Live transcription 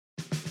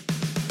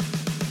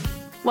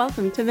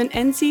Welcome to the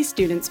NC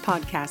Students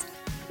Podcast.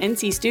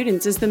 NC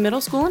Students is the middle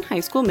school and high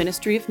school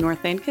ministry of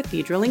Northland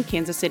Cathedral in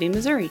Kansas City,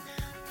 Missouri.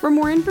 For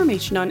more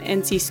information on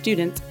NC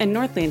Students and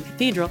Northland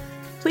Cathedral,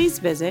 please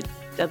visit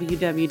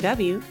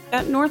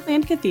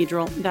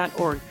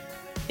www.northlandcathedral.org.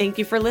 Thank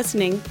you for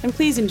listening, and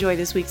please enjoy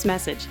this week's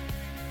message.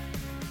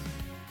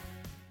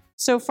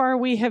 So far,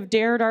 we have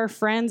dared our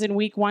friends in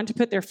week 1 to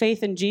put their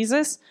faith in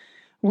Jesus.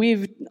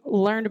 We've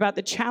learned about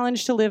the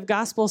challenge to live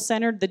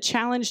gospel-centered, the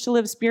challenge to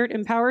live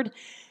spirit-empowered.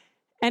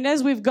 And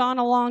as we've gone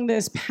along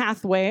this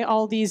pathway,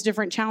 all these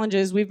different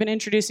challenges, we've been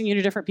introducing you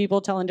to different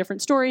people, telling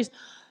different stories.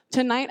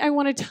 Tonight, I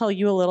want to tell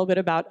you a little bit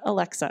about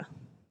Alexa.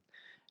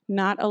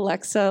 Not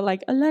Alexa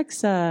like,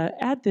 Alexa,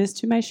 add this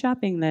to my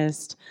shopping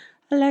list.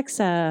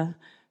 Alexa,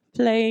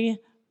 play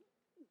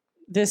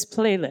this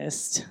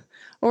playlist.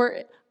 Or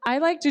I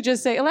like to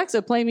just say,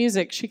 Alexa, play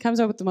music. She comes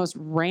up with the most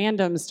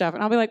random stuff.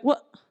 And I'll be like,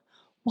 what?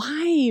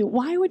 Why?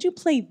 Why would you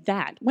play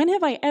that? When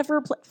have I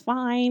ever played?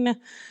 Fine.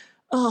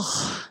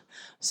 Ugh.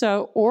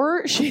 So,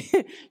 or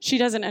she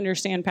doesn't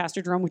understand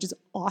Pastor Jerome, which is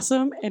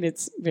awesome, and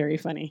it's very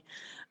funny,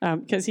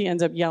 because he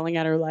ends up yelling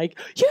at her like,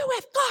 "You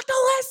have got to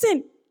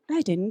listen." I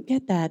didn't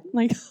get that.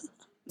 Like,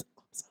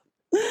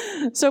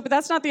 so, but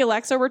that's not the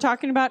Alexa we're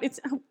talking about. It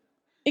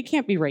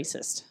can't be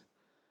racist.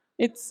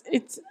 It's.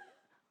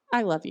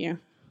 I love you.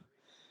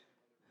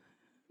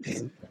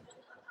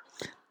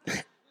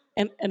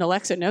 And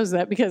Alexa knows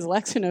that because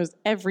Alexa knows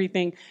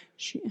everything.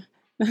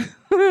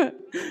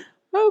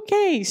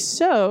 Okay,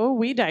 so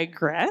we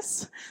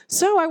digress.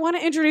 So I want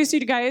to introduce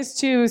you guys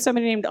to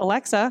somebody named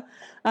Alexa.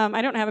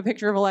 I don't have a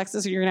picture of Alexa,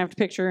 so you're going to have to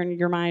picture in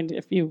your mind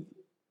if you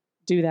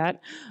do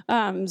that.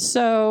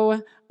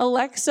 So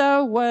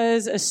Alexa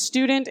was a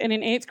student, and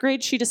in 8th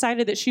grade, she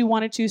decided that she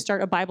wanted to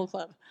start a Bible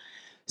club.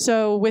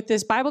 So with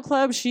this Bible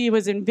club, she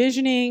was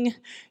envisioning,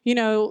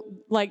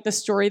 like the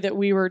story that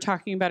we were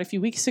talking about a few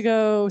weeks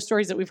ago,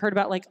 stories that we've heard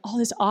about, like all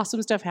this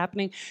awesome stuff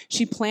happening.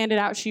 She planned it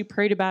out. She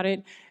prayed about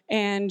it.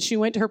 And she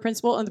went to her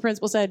principal, and the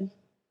principal said,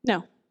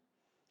 no.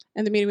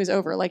 And the meeting was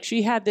over. Like,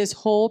 she had this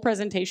whole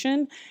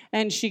presentation,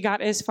 and she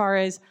got as far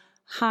as,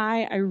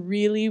 hi, I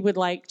really would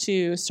like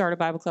to start a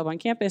Bible club on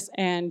campus.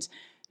 And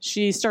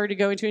she started to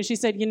go into it, and she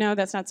said,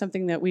 that's not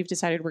something that we've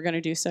decided we're going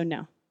to do, so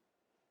no.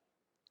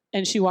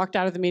 And she walked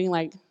out of the meeting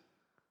like,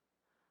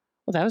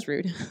 well, that was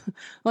rude.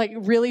 Like,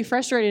 really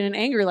frustrated and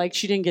angry, like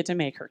she didn't get to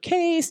make her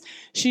case.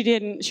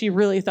 She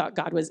really thought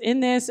God was in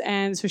this.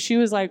 And so she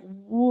was like,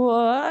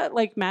 what?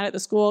 Like, mad at the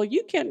school.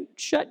 You can't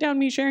shut down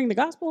me sharing the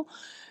gospel.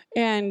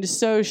 And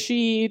so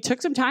she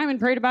took some time and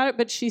prayed about it,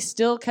 but she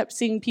still kept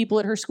seeing people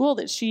at her school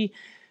that she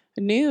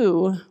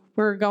knew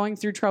were going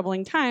through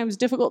troubling times,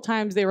 difficult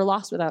times. They were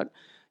lost without,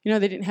 they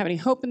didn't have any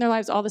hope in their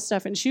lives, all this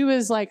stuff. And she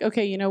was like,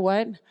 okay, you know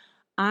what?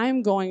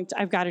 I've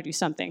got to do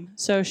something.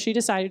 So she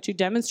decided to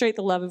demonstrate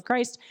the love of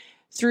Christ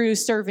through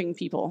serving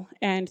people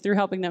and through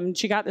helping them.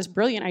 She got this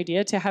brilliant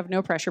idea to have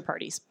no pressure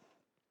parties.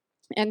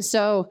 And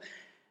so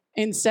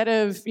instead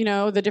of,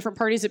 the different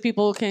parties that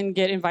people can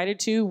get invited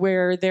to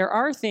where there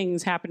are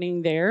things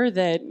happening there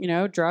that,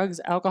 drugs,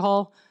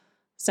 alcohol,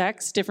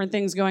 sex, different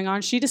things going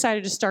on, she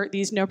decided to start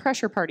these no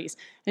pressure parties.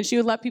 And she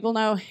would let people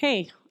know,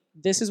 hey,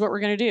 this is what we're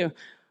going to do.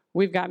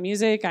 We've got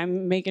music,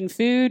 I'm making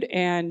food,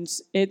 and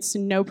it's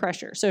no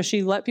pressure. So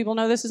she let people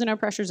know this is a no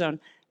pressure zone.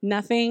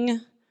 Nothing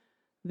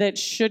that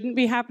shouldn't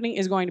be happening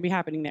is going to be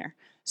happening there.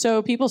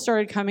 So people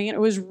started coming, and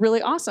it was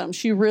really awesome.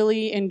 She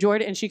really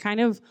enjoyed it, and she kind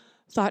of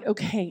thought,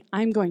 okay,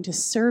 I'm going to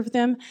serve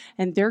them,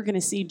 and they're going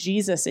to see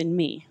Jesus in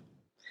me.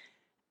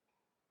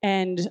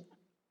 And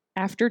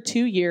after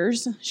 2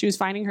 years, she was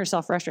finding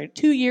herself frustrated.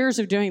 2 years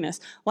of doing this.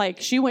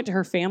 Like, she went to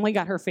her family,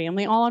 got her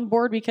family all on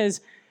board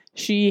because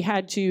she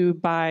had to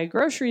buy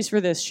groceries for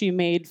this. She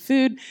made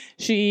food.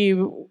 She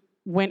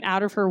went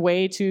out of her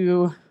way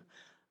to,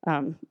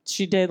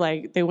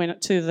 they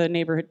went to the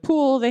neighborhood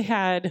pool. They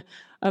had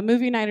a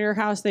movie night at her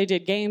house. They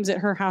did games at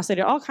her house. They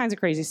did all kinds of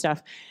crazy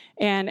stuff.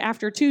 And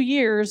after 2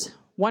 years,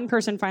 one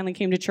person finally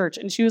came to church,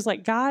 and she was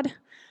like, God,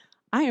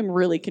 I am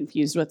really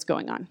confused what's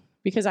going on.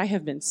 Because I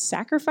have been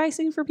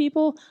sacrificing for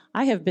people.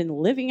 I have been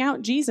living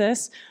out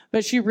Jesus.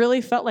 But she really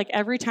felt like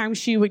every time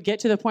she would get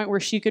to the point where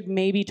she could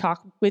maybe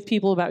talk with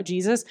people about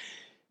Jesus,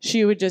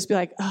 she would just be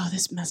like, oh,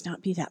 this must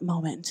not be that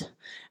moment.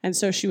 And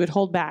so she would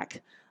hold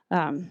back.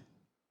 And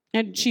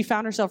she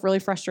found herself really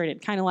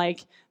frustrated, kind of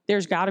like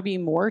there's got to be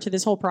more to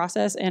this whole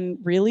process. And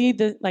really,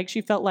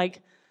 she felt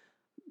like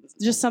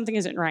just something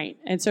isn't right.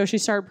 And so she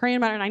started praying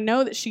about it. And I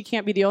know that she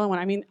can't be the only one.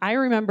 I mean, I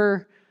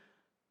remember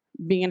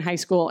being in high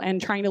school and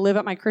trying to live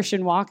up my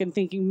Christian walk and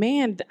thinking,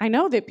 man, I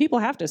know that people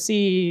have to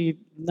see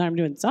that I'm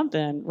doing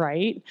something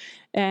right,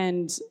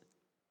 and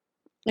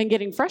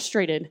getting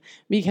frustrated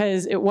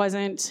because it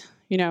wasn't,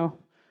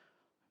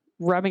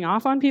 rubbing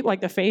off on people,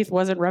 like the faith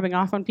wasn't rubbing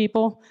off on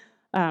people,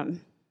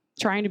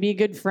 trying to be a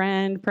good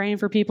friend, praying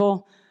for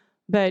people,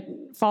 but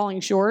falling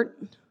short.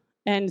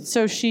 And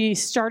so she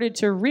started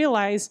to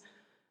realize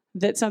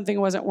that something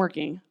wasn't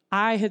working.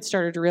 I had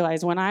started to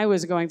realize when I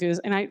was going through this,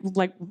 and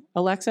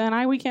Alexa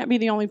and we can't be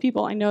the only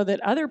people. I know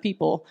that other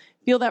people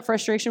feel that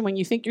frustration when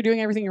you think you're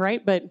doing everything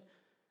right, but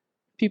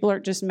People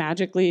aren't just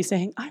magically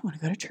saying, I want to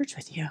go to church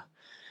with you.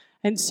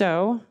 And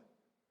so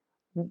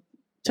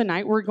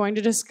tonight we're going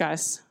to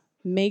discuss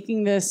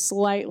making this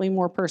slightly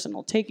more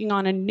personal, taking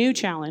on a new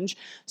challenge.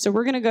 So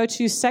we're going to go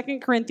to 2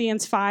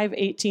 Corinthians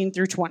 5:18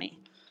 through 20.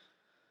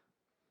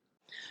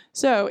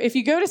 So if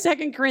you go to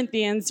 2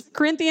 Corinthians,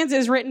 Corinthians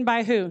is written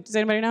by who? Does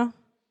anybody know?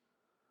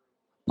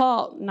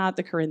 Paul, not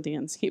the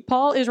Corinthians.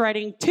 Paul is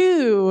writing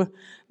to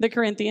the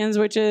Corinthians,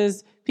 which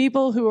is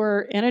people who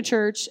are in a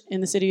church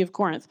in the city of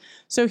Corinth.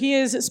 So he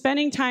is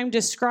spending time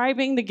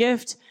describing the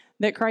gift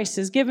that Christ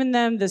has given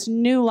them, this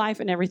new life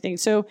and everything.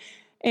 So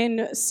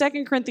in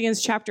 2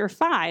 Corinthians chapter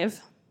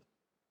 5,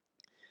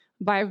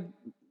 by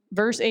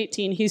verse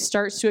 18, he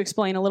starts to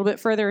explain a little bit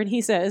further, and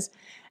he says,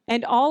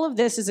 and all of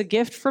this is a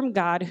gift from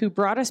God who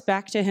brought us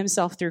back to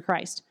himself through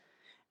Christ.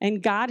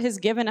 And God has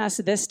given us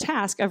this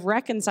task of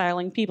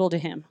reconciling people to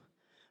him.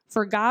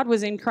 For God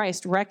was in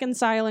Christ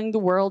reconciling the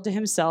world to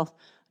himself,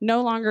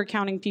 no longer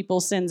counting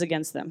people's sins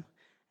against them.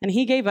 And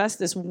he gave us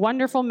this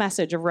wonderful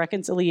message of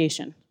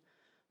reconciliation.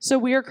 So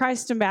we are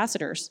Christ's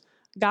ambassadors.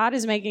 God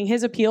is making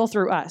his appeal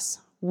through us.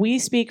 We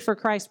speak for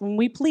Christ when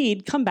we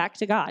plead, come back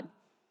to God.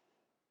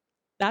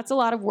 That's a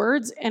lot of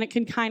words, and it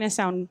can kind of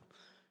sound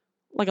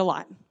like a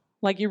lot.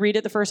 Like you read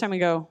it the first time and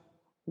go,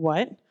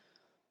 what?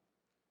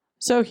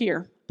 So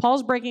here,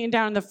 Paul's breaking it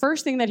down, and the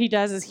first thing that he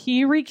does is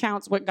he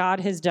recounts what God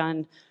has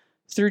done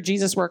through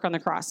Jesus' work on the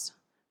cross.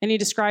 And he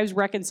describes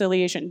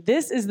reconciliation.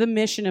 This is the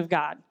mission of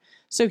God.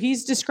 So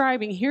he's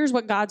describing, here's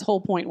what God's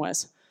whole point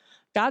was.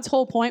 God's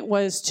whole point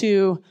was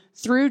to,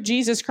 through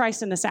Jesus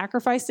Christ and the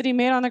sacrifice that he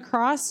made on the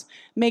cross,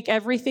 make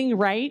everything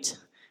right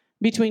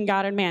between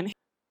God and man.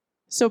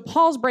 So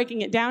Paul's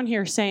breaking it down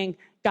here, saying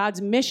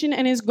God's mission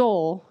and his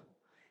goal,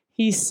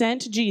 he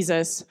sent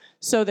Jesus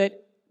so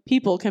that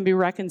people can be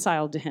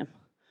reconciled to him.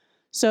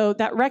 So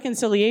that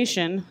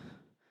reconciliation,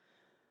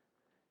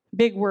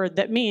 big word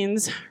that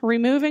means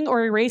removing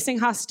or erasing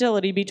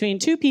hostility between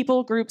two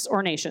people, groups,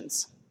 or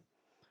nations.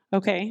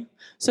 Okay,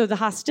 so the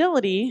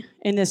hostility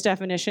in this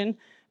definition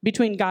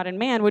between God and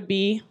man would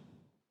be,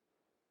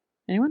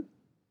 anyone?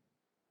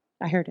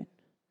 I heard it.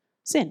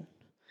 Sin.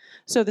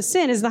 So the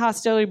sin is the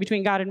hostility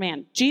between God and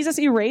man. Jesus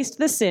erased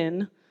the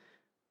sin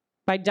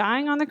by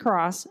dying on the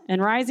cross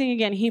and rising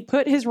again. He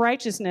put his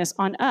righteousness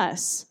on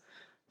us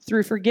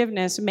through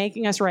forgiveness,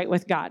 making us right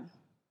with God.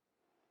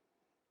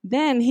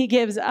 Then he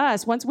gives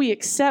us, once we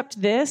accept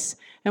this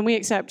and we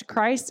accept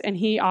Christ and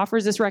he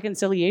offers this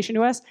reconciliation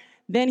to us,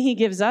 then he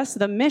gives us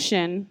the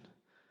mission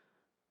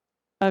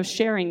of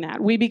sharing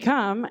that. We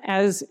become,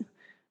 as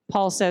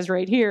Paul says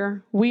right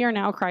here, we are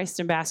now Christ's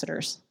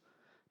ambassadors.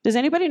 Does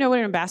anybody know what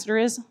an ambassador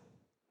is?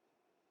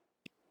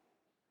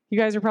 You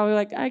guys are probably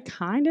like, I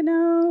kind of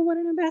know what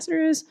an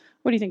ambassador is.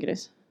 What do you think it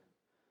is?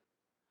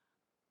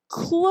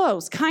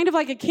 Close. Kind of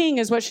like a king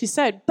is what she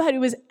said. But it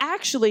was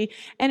actually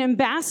an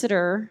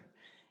ambassador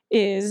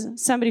is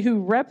somebody who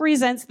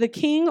represents the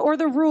king or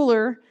the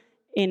ruler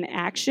in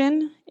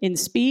action, in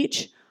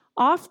speech,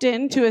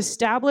 often to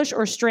establish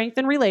or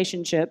strengthen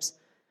relationships.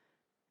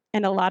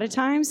 And a lot of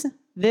times,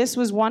 this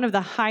was one of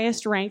the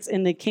highest ranks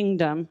in the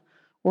kingdom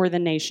or the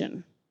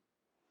nation.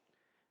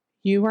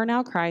 You are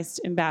now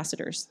Christ's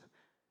ambassadors.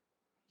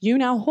 You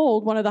now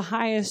hold one of the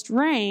highest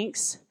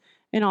ranks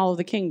in all of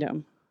the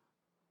kingdom.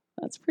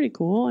 That's pretty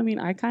cool. I mean,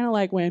 I kind of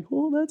like went,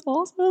 oh, that's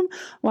awesome,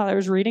 while I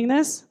was reading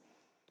this.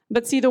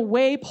 But see, the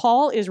way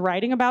Paul is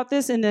writing about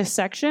this in this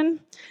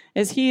section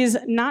is he's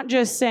not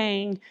just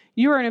saying,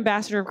 you are an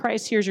ambassador of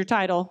Christ, here's your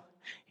title,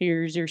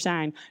 here's your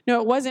sign.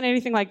 No, it wasn't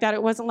anything like that.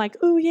 It wasn't like,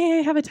 oh, yeah,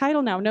 I have a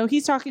title now. No,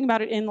 he's talking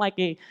about it in like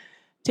a,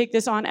 take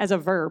this on as a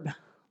verb,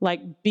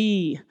 like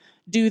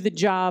do the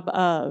job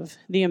of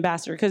the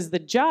ambassador, because the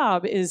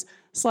job is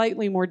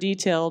slightly more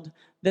detailed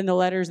than the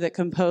letters that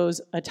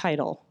compose a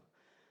title.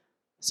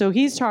 So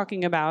he's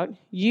talking about,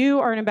 you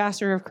are an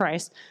ambassador of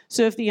Christ.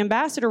 So if the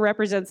ambassador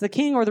represents the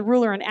king or the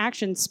ruler in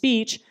action,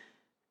 speech,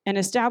 and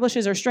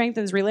establishes or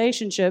strengthens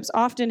relationships,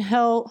 often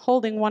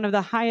holding one of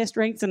the highest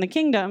ranks in the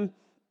kingdom,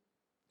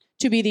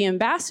 to be the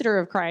ambassador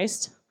of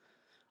Christ.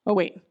 Oh,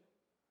 wait.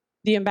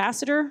 The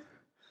ambassador,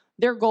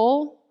 their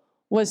goal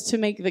was to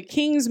make the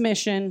king's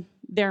mission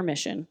their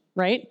mission,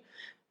 right?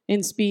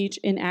 In speech,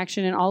 in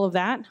action, and all of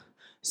that.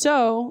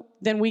 So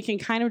then we can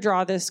kind of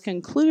draw this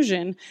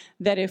conclusion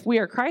that if we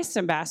are Christ's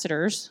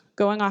ambassadors,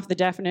 going off the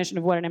definition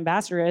of what an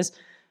ambassador is,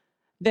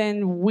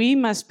 then we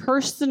must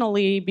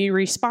personally be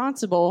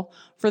responsible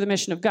for the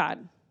mission of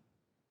God.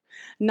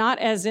 Not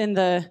as in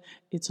the,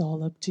 it's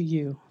all up to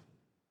you.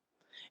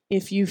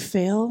 If you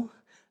fail,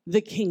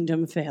 the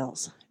kingdom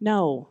fails.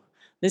 No,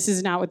 this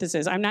is not what this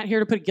is. I'm not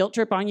here to put a guilt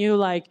trip on you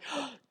like,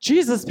 oh,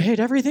 Jesus paid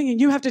everything and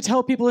you have to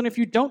tell people, and if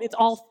you don't, it's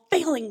all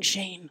failing,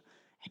 Shane,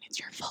 and it's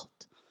your fault.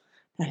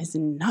 That is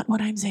not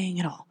what I'm saying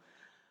at all.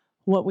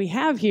 What we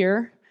have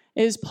here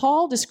is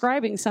Paul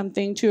describing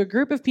something to a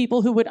group of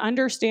people who would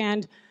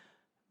understand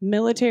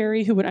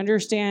military, who would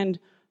understand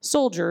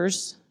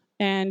soldiers,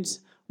 and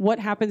what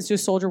happens to a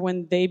soldier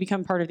when they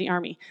become part of the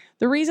army.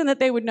 The reason that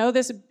they would know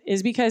this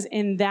is because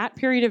in that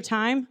period of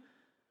time,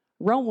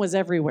 Rome was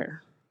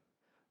everywhere.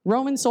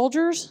 Roman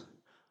soldiers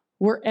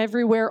were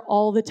everywhere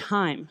all the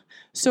time.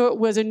 So it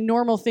was a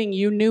normal thing.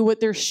 You knew what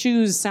their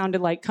shoes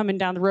sounded like coming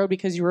down the road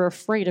because you were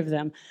afraid of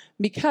them.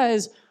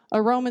 Because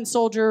a Roman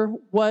soldier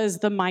was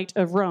the might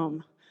of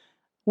Rome.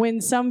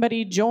 When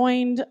somebody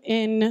joined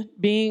in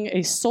being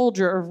a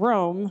soldier of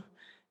Rome,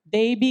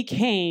 they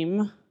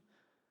became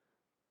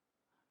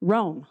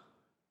Rome.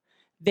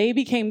 They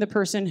became the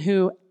person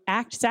who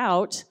acts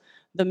out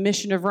the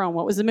mission of Rome.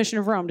 What was the mission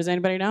of Rome? Does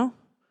anybody know?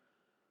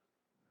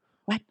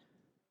 What?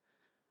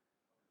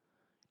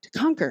 To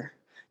conquer,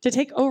 to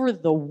take over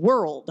the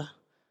world.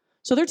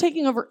 So they're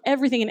taking over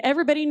everything, and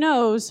everybody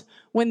knows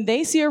when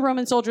they see a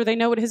Roman soldier, they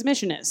know what his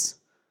mission is.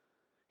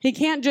 He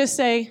can't just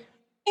say,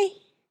 I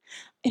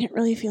didn't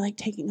really feel like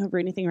taking over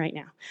anything right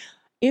now.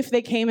 If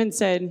they came and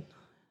said,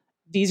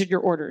 these are your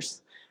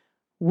orders,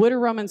 would a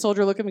Roman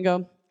soldier look at him and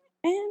go,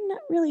 I'm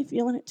not really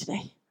feeling it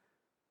today?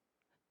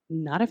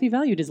 Not if he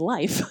valued his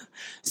life.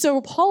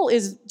 So Paul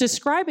is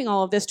describing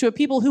all of this to a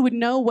people who would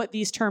know what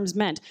these terms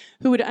meant,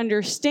 who would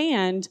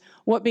understand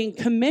what being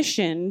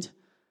commissioned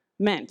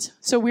meant.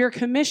 So we are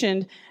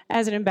commissioned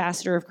as an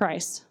ambassador of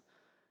Christ,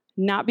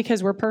 not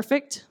because we're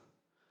perfect.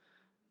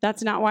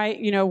 That's not why,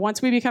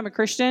 once we become a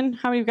Christian,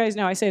 how many of you guys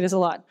know I say this a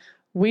lot?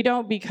 We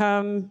don't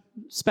become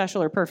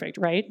special or perfect,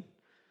 right?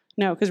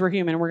 No, because we're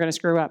human and we're going to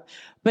screw up.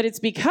 But it's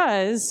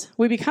because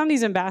we become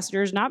these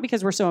ambassadors, not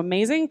because we're so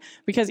amazing,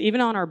 because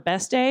even on our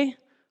best day,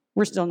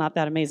 we're still not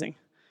that amazing.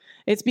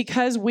 It's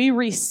because we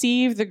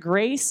receive the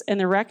grace and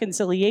the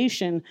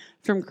reconciliation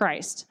from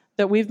Christ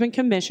that we've been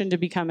commissioned to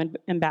become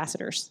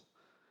ambassadors.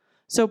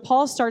 So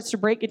Paul starts to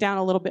break it down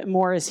a little bit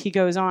more as he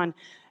goes on,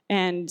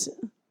 and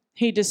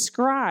he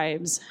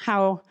describes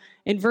how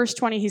in verse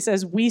 20 he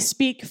says, we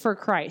speak for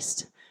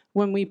Christ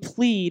when we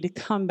plead,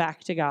 come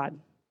back to God.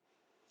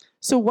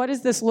 So what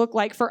does this look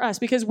like for us?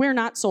 Because we're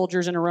not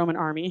soldiers in a Roman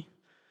army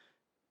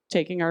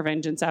taking our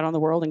vengeance out on the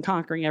world and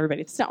conquering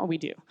everybody. That's not what we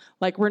do.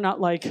 We're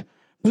not like,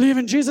 believe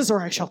in Jesus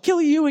or I shall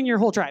kill you and your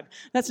whole tribe.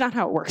 That's not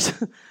how it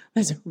works.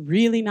 That's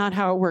really not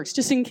how it works.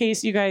 Just in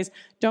case you guys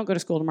don't go to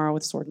school tomorrow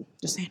with a sword.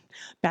 Just saying,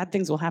 bad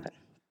things will happen.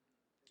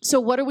 So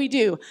what do we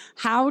do?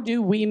 How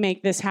do we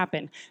make this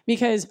happen?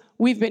 Because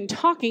we've been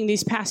talking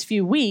these past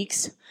few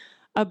weeks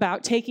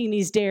about taking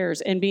these dares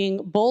and being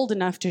bold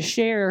enough to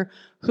share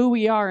who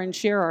we are and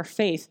share our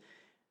faith.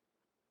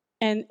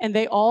 And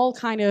they all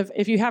kind of,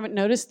 if you haven't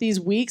noticed, these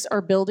weeks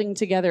are building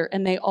together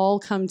and they all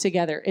come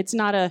together. It's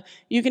not a,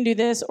 you can do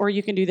this or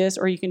you can do this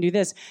or you can do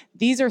this.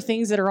 These are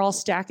things that are all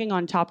stacking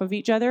on top of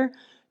each other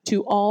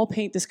to all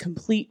paint this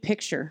complete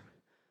picture.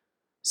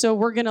 So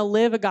we're going to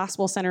live a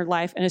gospel-centered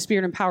life and a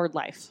spirit-empowered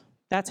life.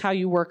 That's how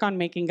you work on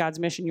making God's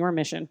mission your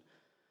mission.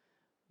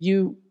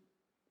 You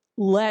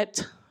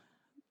let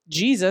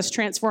Jesus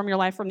transform your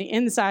life from the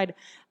inside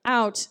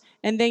out,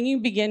 and then you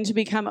begin to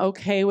become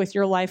okay with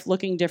your life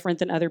looking different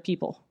than other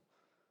people.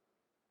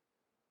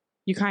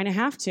 You kind of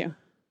have to,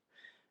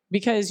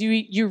 because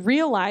you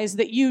realize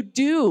that you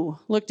do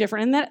look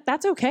different, and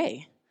that's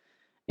okay.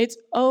 It's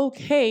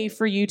okay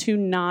for you to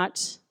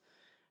not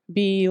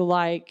be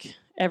like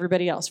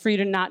everybody else, for you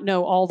to not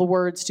know all the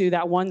words to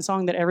that one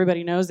song that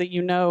everybody knows that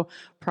you know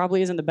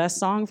probably isn't the best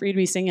song for you to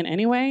be singing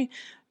anyway.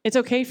 It's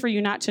okay for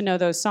you not to know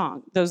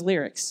those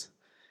lyrics.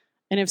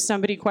 And if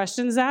somebody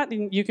questions that,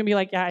 then you can be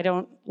like, yeah, I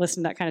don't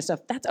listen to that kind of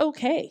stuff. That's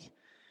okay,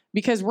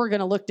 because we're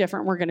going to look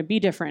different. We're going to be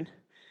different.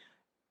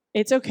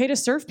 It's okay to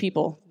serve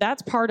people.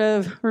 That's part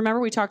of, remember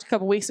we talked a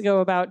couple weeks ago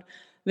about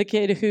the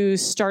kid who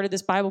started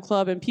this Bible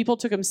club, and people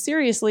took him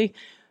seriously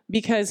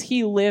because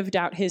he lived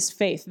out his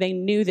faith. They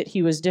knew that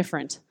he was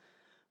different.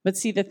 But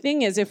see, the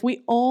thing is, if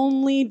we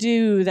only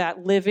do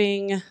that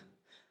living,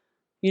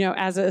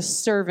 as a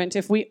servant,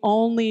 if we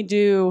only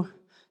do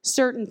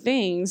certain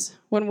things,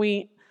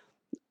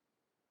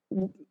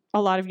 a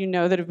lot of you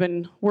know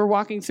that we're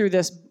walking through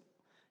this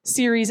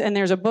series, and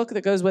there's a book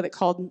that goes with it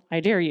called I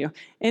Dare You.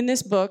 In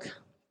this book,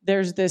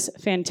 there's this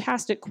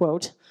fantastic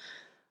quote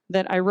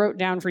that I wrote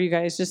down for you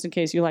guys just in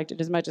case you liked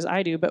it as much as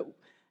I do, but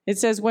it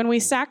says, when we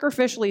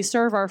sacrificially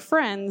serve our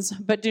friends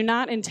but do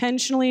not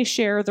intentionally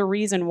share the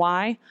reason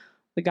why,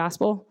 the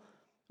gospel,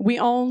 we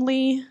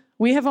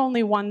have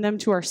only won them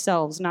to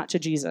ourselves, not to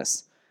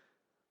Jesus.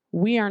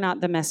 We are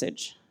not the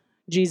message.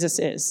 Jesus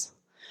is.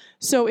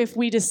 So if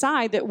we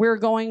decide that we're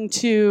going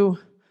to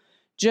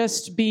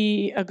just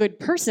be a good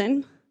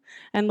person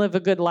and live a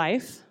good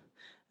life,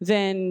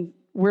 then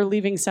we're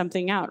leaving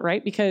something out,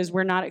 right? Because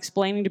we're not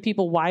explaining to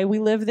people why we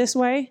live this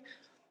way.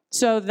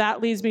 So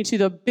that leads me to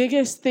the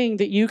biggest thing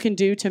that you can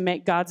do to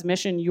make God's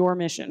mission your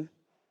mission.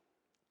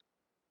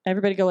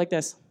 Everybody go like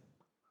this.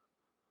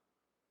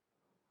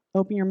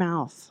 Open your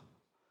mouth.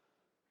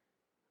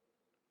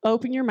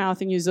 Open your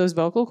mouth and use those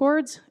vocal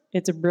cords.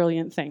 It's a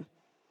brilliant thing.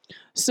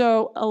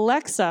 So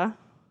Alexa,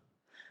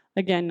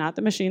 again, not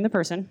the machine, the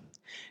person,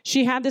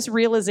 she had this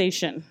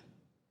realization.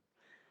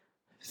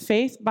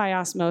 Faith by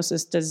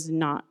osmosis does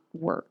not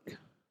work.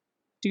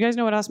 Do you guys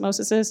know what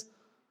osmosis is?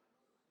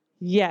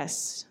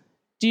 Yes.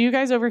 Do you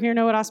guys over here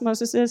know what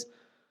osmosis is?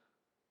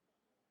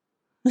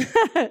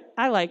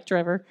 I like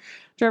Trevor.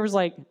 Trevor's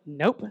like,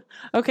 nope.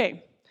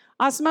 Okay.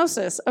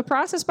 Osmosis, a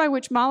process by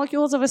which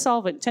molecules of a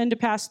solvent tend to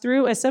pass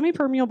through a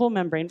semi-permeable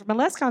membrane from a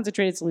less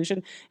concentrated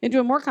solution into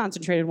a more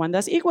concentrated one,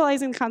 thus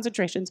equalizing the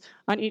concentrations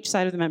on each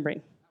side of the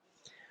membrane.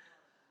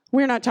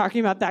 We're not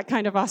talking about that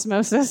kind of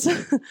osmosis.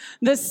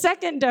 The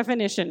second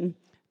definition,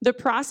 the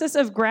process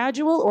of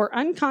gradual or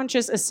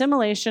unconscious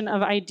assimilation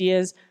of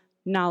ideas,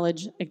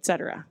 knowledge,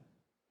 etc.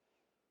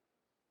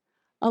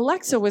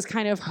 Alexa was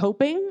kind of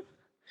hoping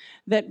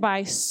that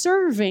by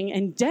serving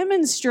and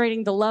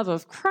demonstrating the love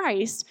of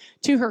Christ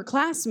to her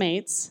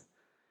classmates,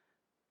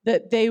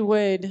 that they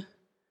would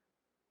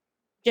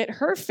get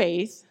her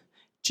faith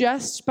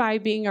just by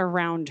being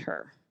around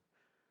her.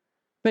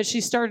 But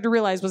she started to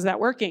realize, was that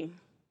working?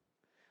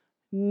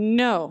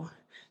 No.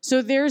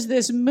 So there's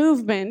this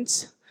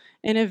movement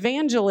in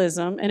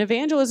evangelism, and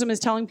evangelism is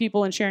telling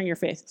people and sharing your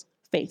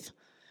faith.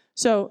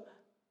 So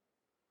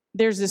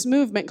there's this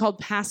movement called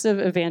passive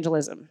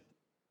evangelism,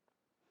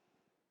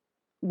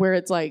 where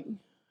it's like,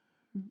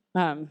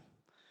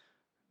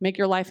 make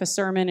your life a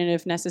sermon, and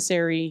if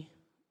necessary,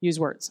 use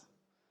words.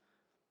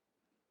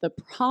 The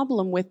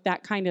problem with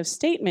that kind of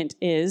statement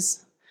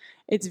is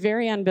it's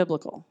very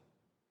unbiblical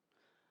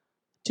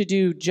to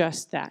do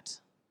just that.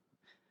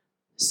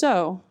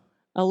 So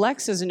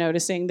Alexa's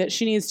noticing that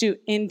she needs to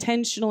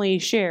intentionally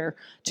share,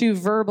 to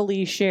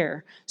verbally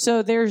share.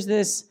 So there's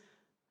this,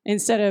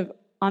 instead of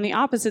on the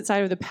opposite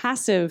side of the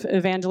passive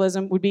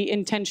evangelism would be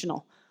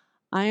intentional.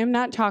 I am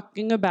not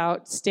talking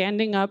about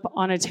standing up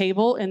on a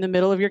table in the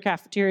middle of your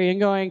cafeteria and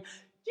going,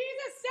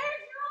 Jesus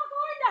saves, you're all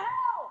going to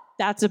hell.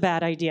 That's a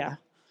bad idea.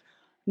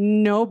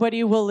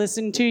 Nobody will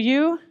listen to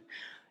you.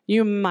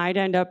 You might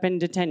end up in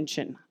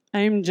detention.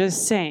 I'm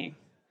just saying.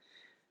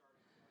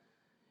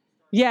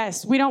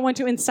 Yes, we don't want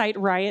to incite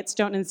riots,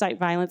 don't incite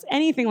violence,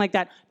 anything like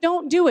that.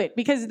 Don't do it,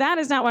 because that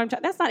is not what I'm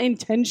talking. That's not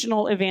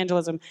intentional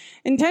evangelism.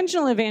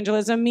 Intentional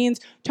evangelism means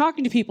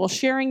talking to people,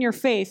 sharing your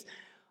faith,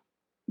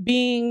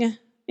 being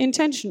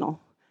intentional,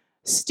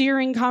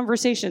 steering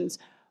conversations,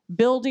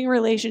 building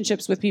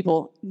relationships with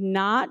people,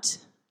 not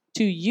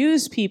to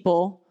use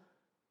people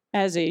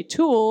as a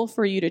tool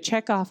for you to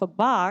check off a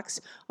box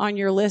on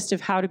your list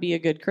of how to be a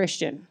good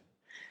Christian,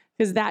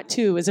 because that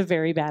too is a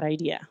very bad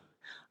idea.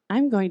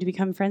 I'm going to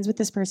become friends with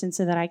this person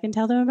so that I can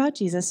tell them about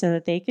Jesus so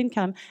that they can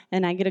come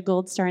and I get a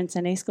gold star in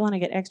Sunday school and I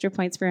get extra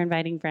points for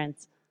inviting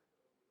friends.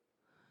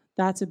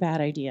 That's a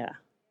bad idea.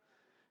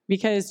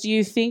 Because do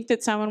you think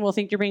that someone will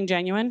think you're being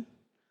genuine?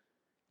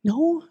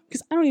 No,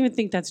 because I don't even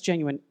think that's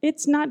genuine.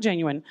 It's not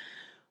genuine.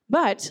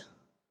 But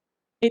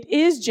it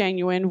is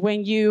genuine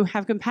when you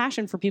have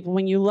compassion for people,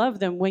 when you love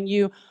them, when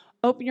you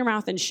open your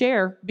mouth and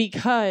share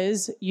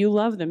because you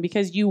love them,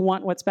 because you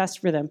want what's best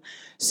for them.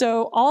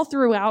 So all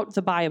throughout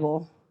the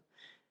Bible,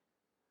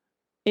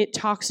 it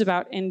talks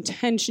about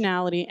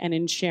intentionality and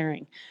in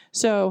sharing.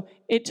 So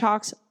it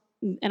talks,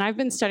 and I've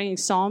been studying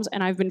Psalms,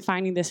 and I've been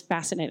finding this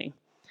fascinating.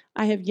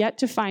 I have yet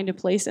to find a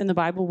place in the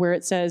Bible where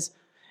it says,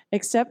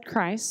 accept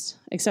Christ,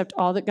 accept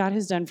all that God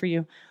has done for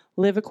you,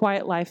 live a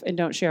quiet life, and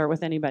don't share it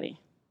with anybody.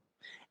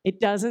 It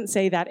doesn't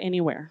say that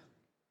anywhere.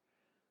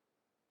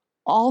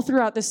 All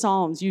throughout the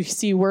Psalms, you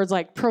see words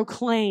like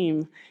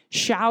proclaim,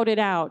 shout it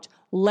out,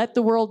 let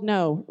the world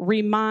know,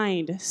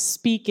 remind,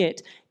 speak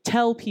it,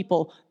 tell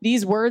people.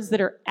 These words that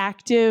are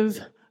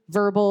active,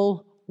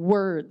 verbal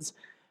words.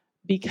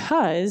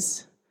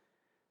 Because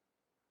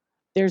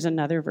there's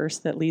another verse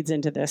that leads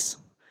into this.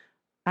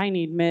 I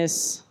need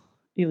Miss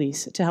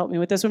Elise to help me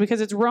with this one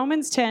because it's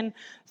Romans 10,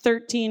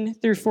 13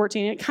 through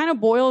 14. It kind of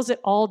boils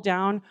it all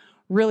down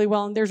really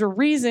well. And there's a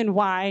reason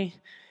why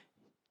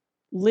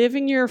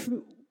living your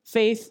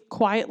faith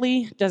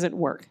quietly doesn't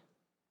work.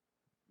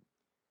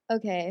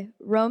 Okay,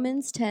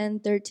 Romans 10,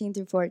 13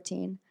 through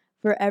 14.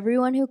 For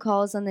everyone who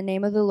calls on the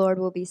name of the Lord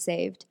will be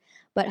saved.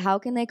 But how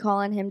can they call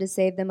on him to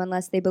save them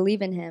unless they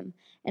believe in him?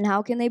 And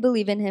how can they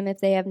believe in him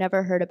if they have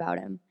never heard about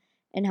him?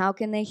 And how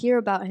can they hear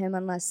about him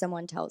unless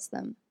someone tells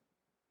them?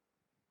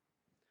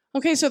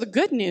 Okay, so the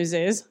good news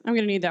is, I'm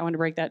going to need that one to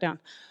break that down.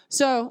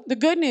 So the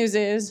good news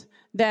is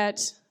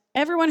that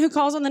everyone who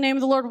calls on the name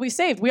of the Lord will be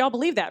saved. We all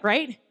believe that,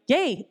 right?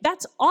 Yay,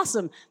 that's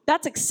awesome.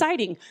 That's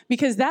exciting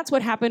because that's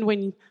what happened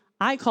when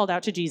I called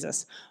out to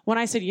Jesus. When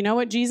I said, you know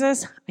what,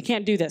 Jesus, I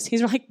can't do this.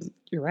 He's like,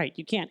 you're right,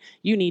 you can't.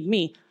 You need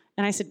me.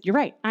 And I said, you're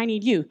right, I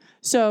need you.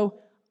 So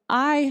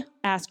I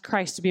asked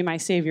Christ to be my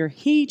Savior.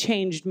 He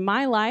changed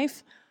my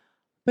life,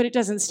 but it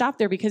doesn't stop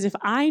there because if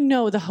I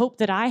know the hope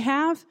that I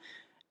have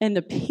and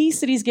the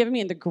peace that he's given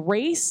me and the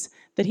grace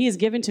that he has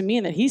given to me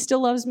and that he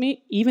still loves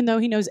me, even though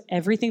he knows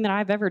everything that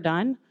I've ever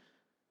done,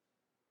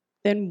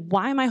 then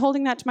why am I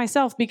holding that to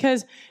myself?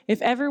 Because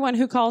if everyone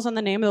who calls on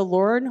the name of the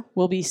Lord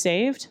will be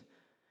saved,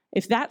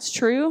 if that's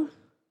true,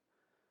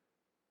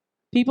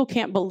 people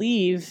can't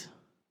believe.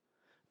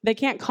 They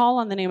can't call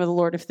on the name of the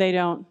Lord if they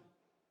don't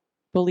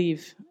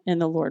believe in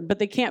the Lord. But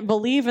they can't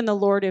believe in the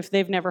Lord if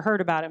they've never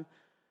heard about him.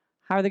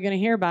 How are they going to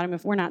hear about him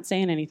if we're not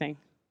saying anything?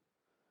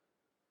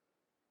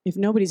 If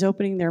nobody's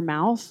opening their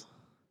mouth,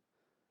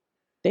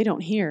 they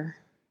don't hear.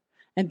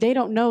 And they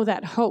don't know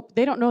that hope.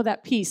 They don't know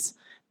that peace.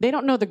 They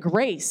don't know the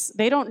grace.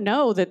 They don't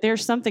know that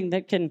there's something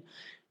that can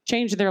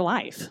change their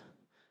life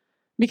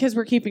because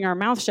we're keeping our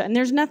mouth shut. And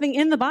there's nothing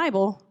in the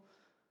Bible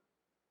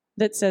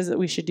that says that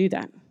we should do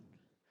that.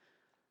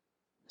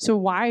 So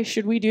why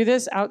should we do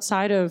this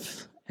outside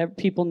of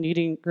people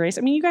needing grace?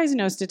 I mean, you guys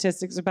know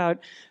statistics about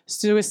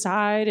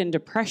suicide and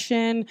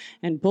depression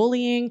and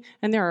bullying,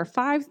 and there are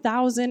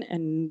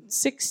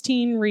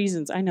 5,016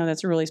 reasons. I know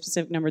that's a really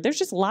specific number. There's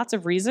just lots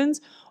of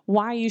reasons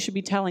why you should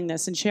be telling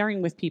this and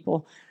sharing with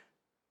people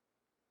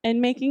and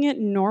making it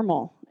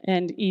normal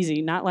and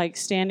easy, not like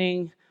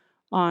standing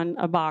on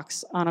a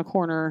box on a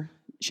corner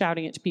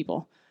shouting it to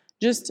people.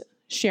 Just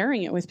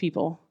sharing it with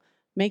people,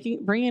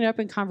 bringing it up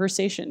in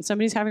conversation.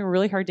 Somebody's having a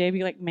really hard day,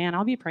 be like, man,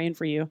 I'll be praying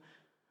for you.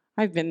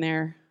 I've been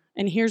there,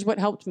 and here's what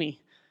helped me.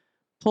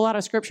 Pull out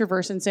a scripture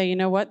verse and say, you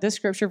know what, this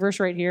scripture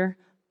verse right here,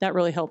 that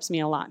really helps me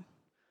a lot.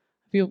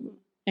 And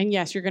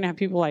yes, you're going to have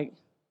people like,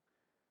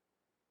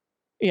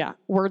 yeah,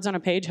 words on a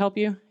page help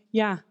you?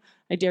 Yeah,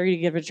 I dare you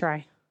to give it a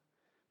try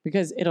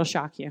because it'll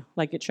shock you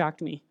like it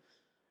shocked me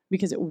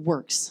because it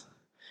works,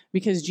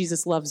 because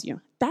Jesus loves you.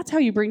 That's how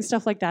you bring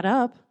stuff like that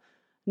up,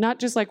 not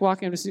just like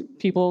walking up to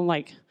people and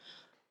like,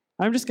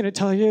 I'm just going to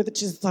tell you that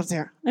Jesus loves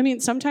you. I mean,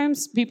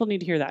 sometimes people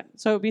need to hear that.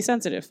 So be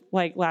sensitive.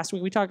 Like last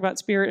week, we talked about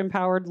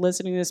spirit-empowered,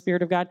 listening to the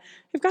Spirit of God.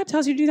 If God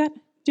tells you to do that,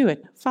 do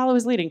it. Follow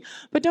his leading.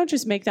 But don't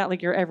just make that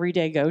like your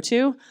everyday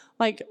go-to.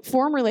 Like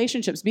form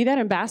relationships. Be that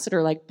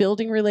ambassador, like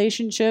building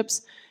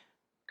relationships,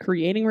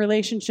 creating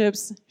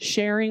relationships,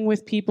 sharing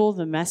with people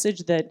the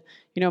message that,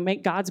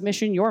 make God's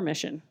mission your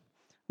mission.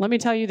 Let me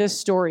tell you this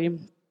story.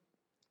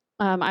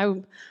 I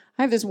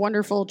have this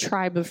wonderful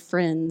tribe of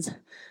friends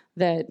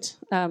that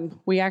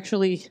we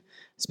actually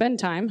spend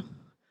time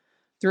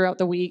throughout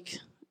the week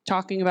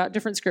talking about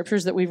different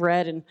scriptures that we've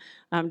read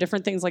and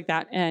different things like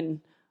that.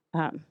 And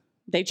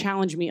they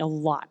challenge me a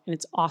lot, and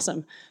it's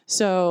awesome.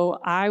 So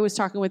I was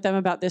talking with them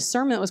about this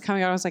sermon that was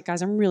coming out. I was like,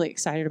 guys, I'm really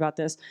excited about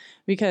this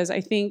because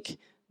I think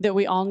that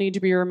we all need to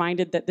be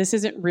reminded that this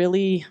isn't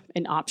really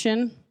an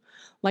option.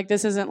 Like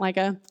this isn't like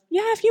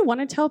if you want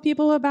to tell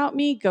people about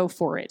me, go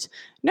for it.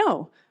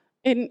 No.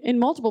 In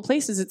multiple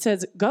places, it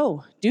says,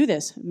 go, do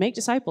this, make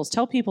disciples,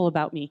 tell people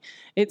about me.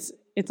 It's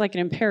like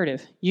an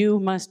imperative. You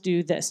must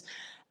do this.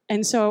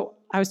 And so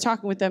I was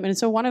talking with them, and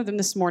so one of them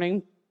this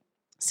morning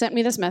sent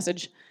me this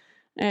message,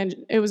 and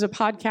it was a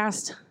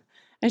podcast,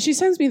 and she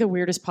sends me the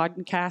weirdest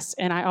podcasts,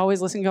 and I always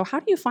listen and go,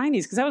 how do you find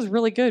these? Because that was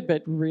really good,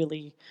 but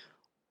really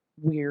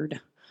weird.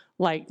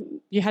 Like,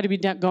 you had to be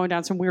going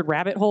down some weird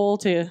rabbit hole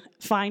to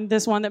find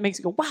this one that makes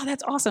you go, wow,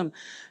 that's awesome.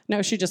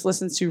 No, she just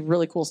listens to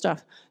really cool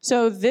stuff.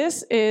 So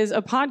this is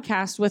a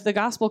podcast with the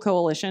Gospel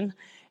Coalition,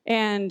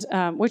 and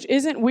which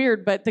isn't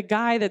weird, but the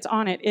guy that's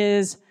on it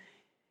is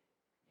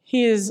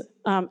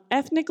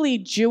ethnically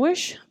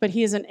Jewish, but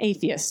he is an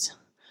atheist.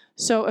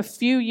 So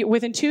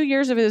within 2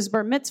 years of his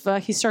bar mitzvah,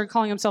 he started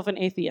calling himself an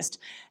atheist.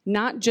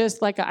 Not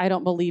just like I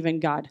don't believe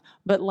in God,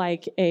 but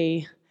like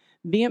a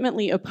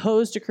vehemently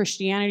opposed to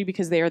Christianity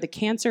because they are the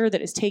cancer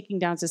that is taking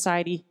down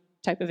society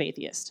type of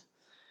atheist.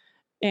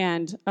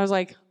 And I was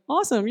like,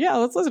 awesome, yeah,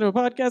 let's listen to a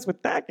podcast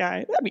with that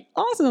guy. That'd be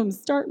awesome.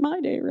 Start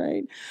my day,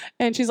 right?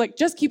 And she's like,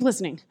 just keep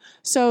listening.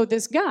 So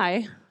this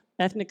guy,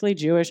 ethnically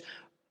Jewish,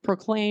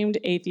 proclaimed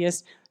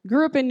atheist,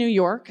 grew up in New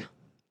York,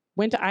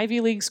 went to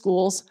Ivy League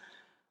schools.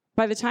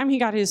 By the time he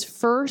got his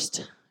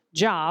first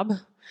job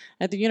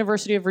at the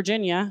University of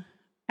Virginia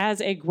as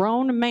a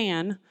grown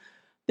man,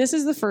 this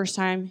is the first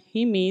time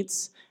he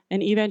meets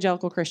an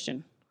evangelical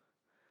Christian.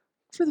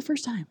 For the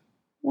first time.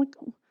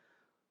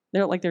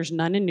 They're like, there's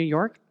none in New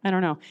York? I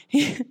don't know.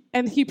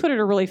 And he put it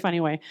a really funny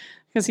way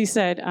because he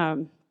said,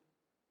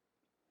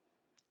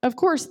 of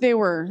course they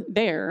were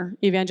there,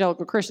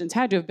 evangelical Christians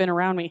had to have been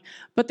around me,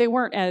 but they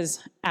weren't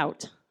as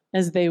out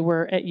as they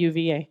were at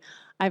UVA.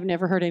 I've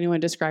never heard anyone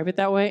describe it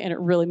that way, and it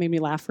really made me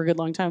laugh for a good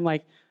long time.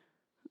 Like,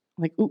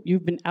 ooh,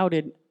 you've been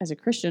outed as a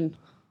Christian.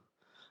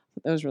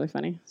 That was really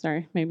funny.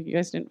 Sorry, maybe you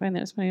guys didn't find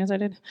that as funny as I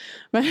did.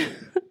 But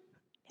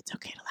it's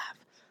okay to laugh.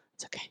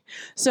 It's okay.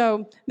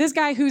 So this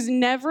guy who's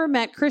never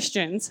met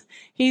Christians,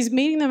 he's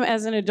meeting them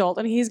as an adult,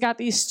 and he's got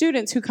these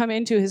students who come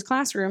into his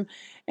classroom,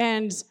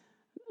 and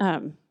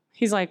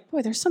he's like,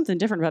 boy, there's something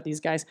different about these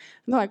guys.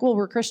 And they're like, well,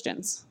 we're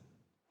Christians.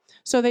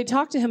 So they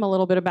talk to him a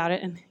little bit about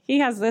it, and he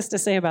has this to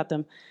say about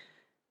them.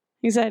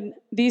 He said,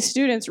 these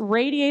students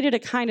radiated a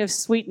kind of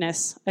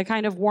sweetness, a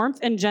kind of warmth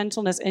and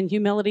gentleness and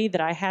humility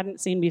that I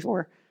hadn't seen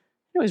before.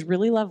 It was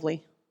really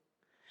lovely.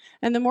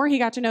 And the more he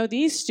got to know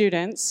these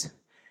students,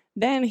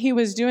 then he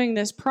was doing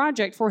this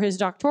project for his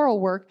doctoral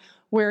work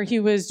where he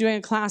was doing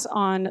a class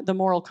on the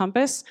moral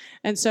compass.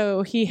 And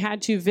so he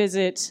had to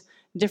visit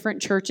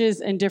different churches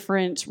and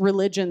different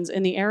religions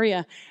in the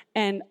area.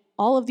 And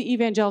all of the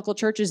evangelical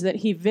churches that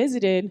he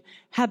visited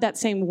had that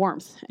same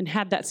warmth and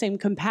had that same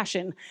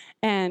compassion.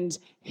 And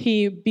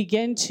he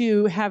began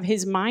to have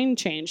his mind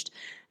changed.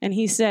 And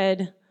he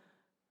said,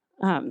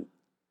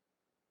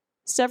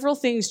 several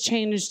things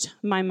changed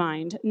my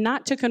mind,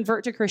 not to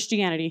convert to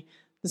Christianity,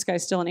 this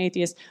guy's still an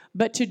atheist,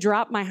 but to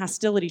drop my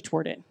hostility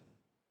toward it.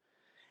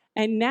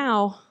 And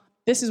now,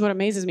 this is what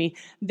amazes me.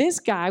 This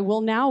guy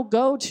will now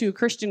go to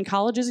Christian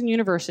colleges and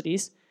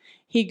universities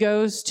He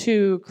goes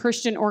to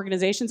Christian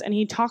organizations and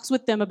he talks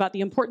with them about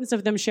the importance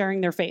of them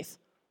sharing their faith.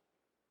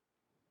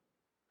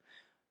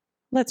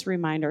 Let's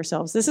remind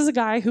ourselves, this is a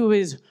guy who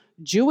is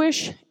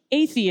Jewish,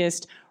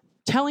 atheist,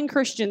 telling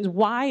Christians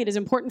why it is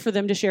important for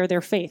them to share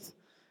their faith.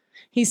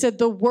 He said,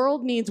 the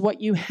world needs what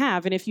you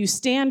have, and if you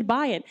stand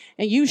by it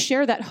and you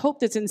share that hope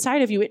that's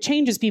inside of you, it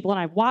changes people, and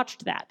I've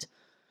watched that.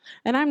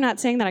 And I'm not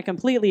saying that I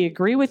completely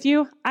agree with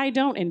you. I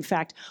don't, in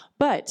fact.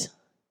 But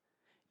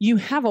you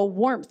have a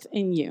warmth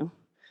in you.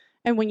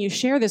 And when you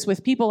share this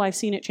with people, I've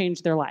seen it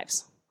change their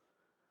lives.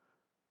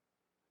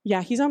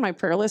 Yeah, he's on my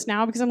prayer list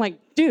now because I'm like,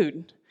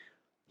 dude,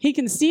 he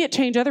can see it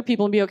change other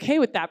people and be okay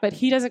with that, but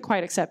he doesn't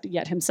quite accept it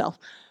yet himself.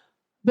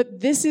 But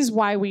this is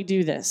why we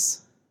do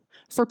this.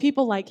 For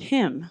people like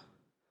him.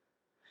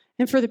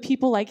 And for the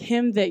people like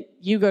him that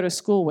you go to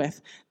school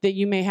with, that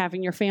you may have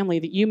in your family,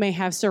 that you may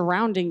have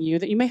surrounding you,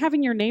 that you may have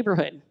in your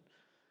neighborhood.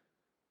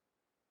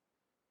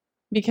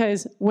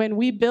 Because when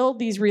we build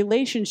these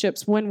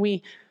relationships, when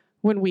we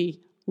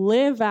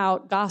live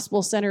out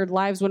gospel-centered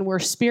lives, when we're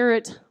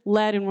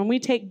spirit-led, and when we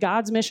take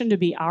God's mission to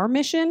be our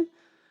mission,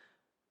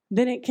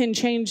 then it can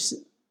change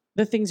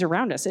the things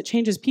around us. It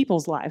changes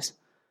people's lives.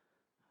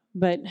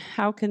 But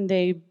how can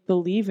they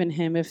believe in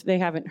him if they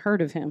haven't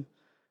heard of him?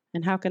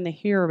 And how can they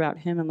hear about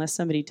him unless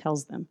somebody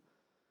tells them?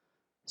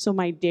 So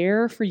my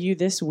dare for you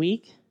this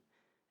week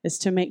is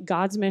to make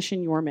God's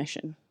mission your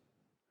mission.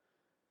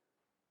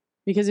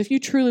 Because if you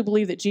truly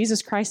believe that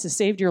Jesus Christ has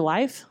saved your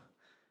life,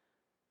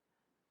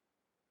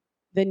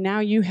 then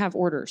now you have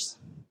orders,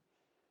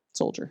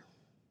 soldier.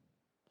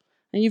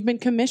 And you've been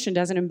commissioned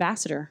as an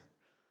ambassador,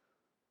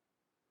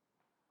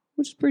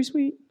 which is pretty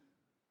sweet.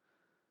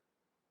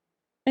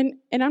 And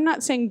I'm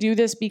not saying do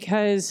this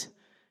because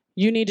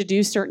you need to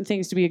do certain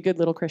things to be a good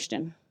little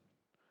Christian.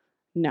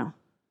 No.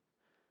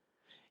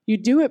 You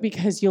do it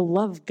because you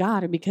love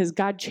God and because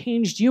God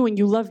changed you and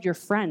you love your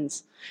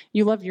friends.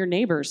 You love your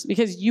neighbors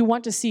because you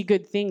want to see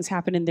good things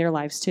happen in their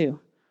lives too.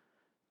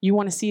 You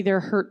want to see their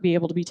hurt be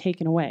able to be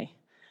taken away.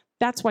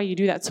 That's why you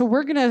do that. So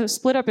we're going to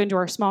split up into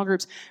our small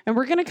groups and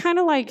we're going to kind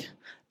of like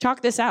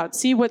talk this out,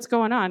 see what's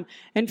going on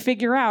and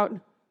figure out,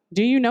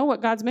 do you know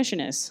what God's mission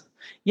is?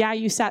 Yeah,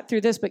 you sat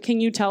through this, but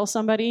can you tell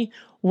somebody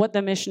what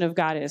the mission of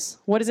God is?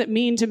 What does it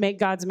mean to make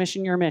God's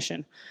mission your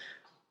mission?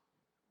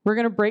 We're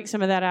going to break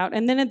some of that out.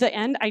 And then at the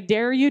end, I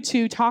dare you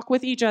to talk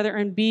with each other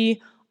and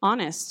be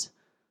honest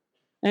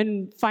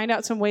and find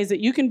out some ways that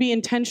you can be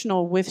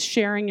intentional with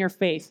sharing your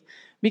faith.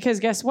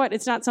 Because guess what?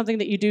 It's not something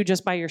that you do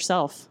just by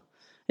yourself.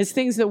 It's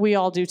things that we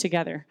all do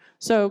together.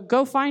 So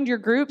go find your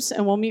groups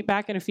and we'll meet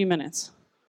back in a few minutes.